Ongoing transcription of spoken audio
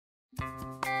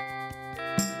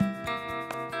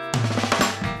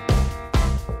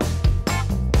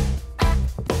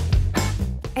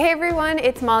Hey everyone,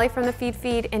 it's Molly from the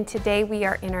Feedfeed, and today we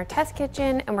are in our test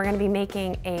kitchen and we're going to be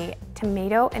making a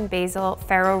tomato and basil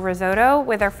farro risotto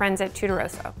with our friends at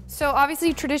Tuttorosso. So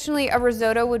obviously traditionally a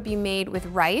risotto would be made with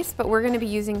rice, but we're going to be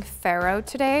using farro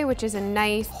today, which is a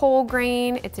nice whole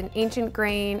grain. It's an ancient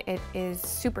grain. It is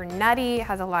super nutty,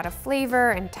 has a lot of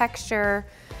flavor and texture.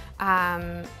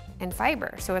 And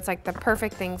fiber. So it's like the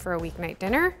perfect thing for a weeknight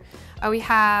dinner. We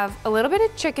have a little bit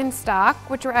of chicken stock,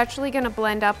 which we're actually gonna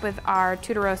blend up with our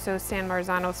Tuttorosso San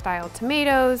Marzano style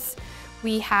tomatoes.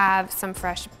 We have some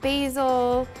fresh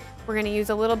basil. We're gonna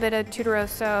use a little bit of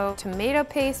Tuttorosso tomato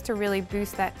paste to really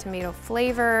boost that tomato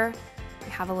flavor. We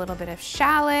have a little bit of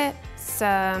shallot,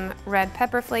 some red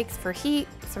pepper flakes for heat,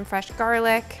 some fresh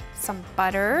garlic, some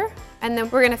butter, and then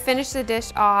we're gonna finish the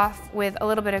dish off with a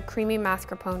little bit of creamy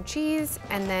mascarpone cheese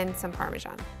and then some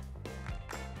Parmesan.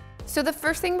 So the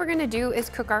first thing we're gonna do is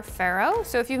cook our farro.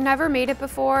 So if you've never made it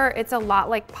before, it's a lot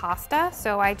like pasta.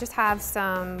 So I just have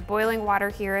some boiling water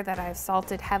here that I've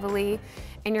salted heavily,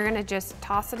 and you're gonna just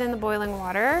toss it in the boiling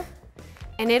water,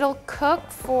 and it'll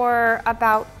cook for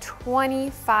about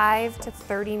 25 to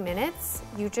 30 minutes.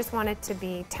 You just want it to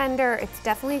be tender. It's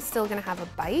definitely still gonna have a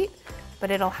bite, but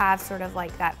it'll have sort of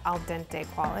like that al dente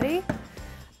quality.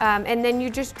 And then you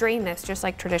just drain this just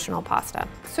like traditional pasta.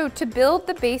 So to build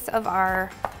the base of our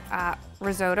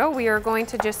risotto, we are going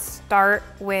to just start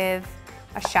with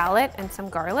a shallot and some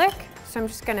garlic. So I'm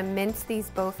just gonna mince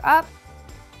these both up.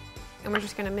 And we're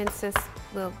just gonna mince this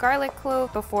little garlic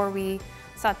clove before we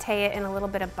saute it in a little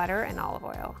bit of butter and olive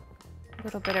oil. A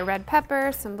little bit of red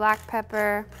pepper, some black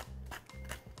pepper,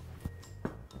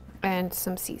 and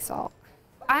some sea salt.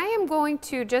 I am going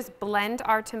to just blend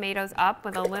our tomatoes up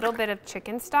with a little bit of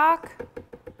chicken stock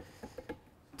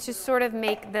to sort of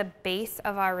make the base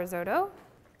of our risotto.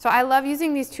 So I love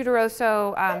using these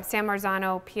Tuttorosso San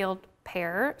Marzano peeled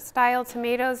pear style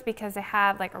tomatoes because they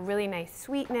have like a really nice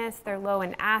sweetness, they're low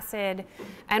in acid,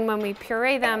 and when we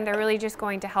puree them, they're really just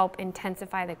going to help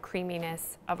intensify the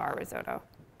creaminess of our risotto.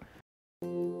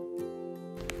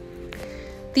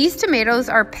 These tomatoes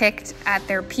are picked at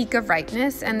their peak of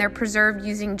ripeness and they're preserved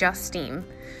using just steam.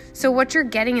 So what you're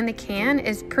getting in the can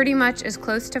is pretty much as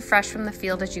close to fresh from the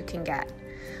field as you can get.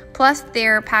 Plus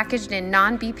they're packaged in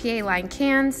non-BPA lined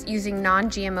cans using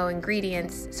non-GMO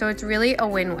ingredients, so it's really a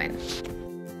win-win.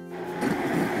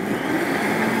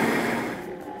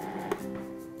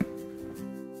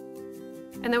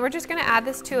 And then we're just gonna add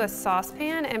this to a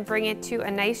saucepan and bring it to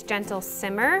a nice gentle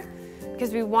simmer,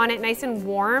 because we want it nice and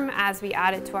warm as we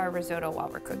add it to our risotto while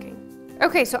we're cooking.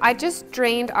 Okay, so I just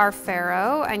drained our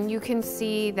farro, and you can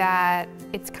see that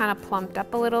it's kind of plumped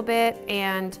up a little bit,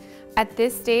 and at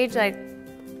this stage, like,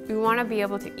 we want to be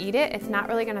able to eat it. It's not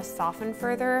really going to soften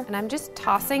further, and I'm just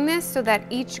tossing this so that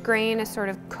each grain is sort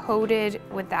of coated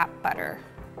with that butter.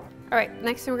 All right,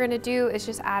 next thing we're going to do is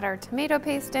just add our tomato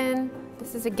paste in.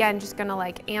 This is again just going to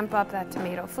like amp up that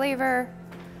tomato flavor.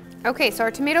 Okay, so our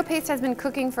tomato paste has been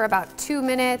cooking for about 2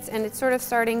 minutes and it's sort of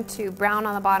starting to brown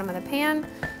on the bottom of the pan.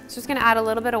 So just gonna add a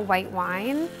little bit of white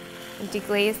wine and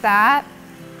deglaze that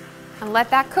and let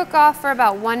that cook off for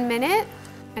about 1 minute.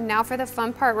 And now for the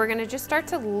fun part, we're gonna just start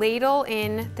to ladle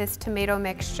in this tomato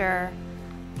mixture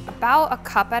about a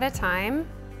cup at a time.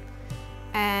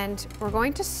 And we're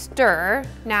going to stir.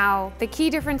 Now, the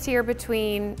key difference here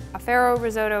between a farro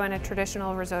risotto and a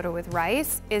traditional risotto with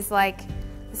rice is like,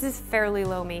 this is fairly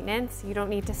low maintenance. You don't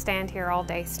need to stand here all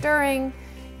day stirring.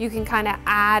 You can kind of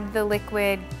add the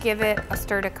liquid, give it a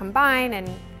stir to combine, and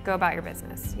go about your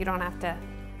business. You don't have to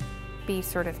be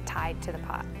sort of tied to the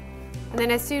pot. And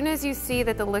then as soon as you see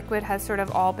that the liquid has sort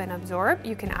of all been absorbed,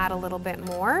 you can add a little bit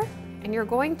more. And you're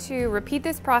going to repeat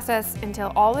this process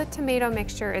until all the tomato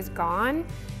mixture is gone,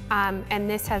 and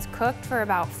this has cooked for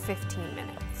about 15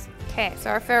 minutes. Okay,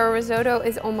 so our farro risotto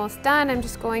is almost done. I'm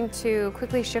just going to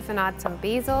quickly chiffonade some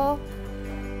basil.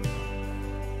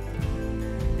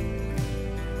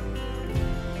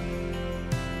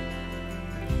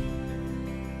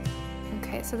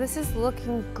 Okay, so this is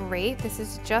looking great. This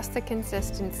is just the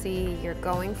consistency you're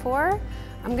going for.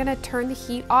 I'm gonna turn the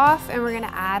heat off and we're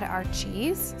gonna add our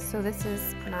cheese. So this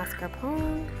is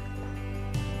mascarpone.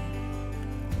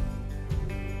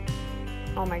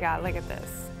 Oh my God, look at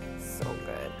this. So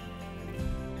good.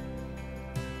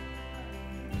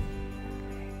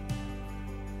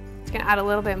 Just gonna add a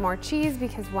little bit more cheese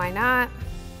because why not?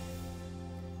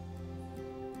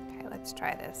 Okay, let's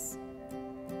try this.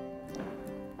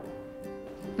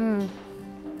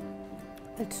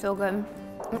 It's so good.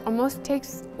 It almost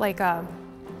tastes like a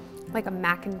like a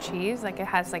mac and cheese. Like it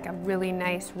has like a really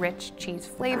nice rich cheese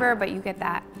flavor, but you get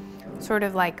that sort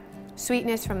of like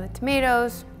sweetness from the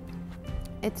tomatoes.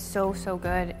 It's so, so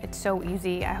good. It's so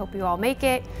easy. I hope you all make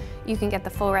it. You can get the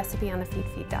full recipe on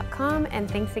thefeedfeed.com, and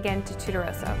thanks again to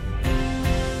Tuttorosso.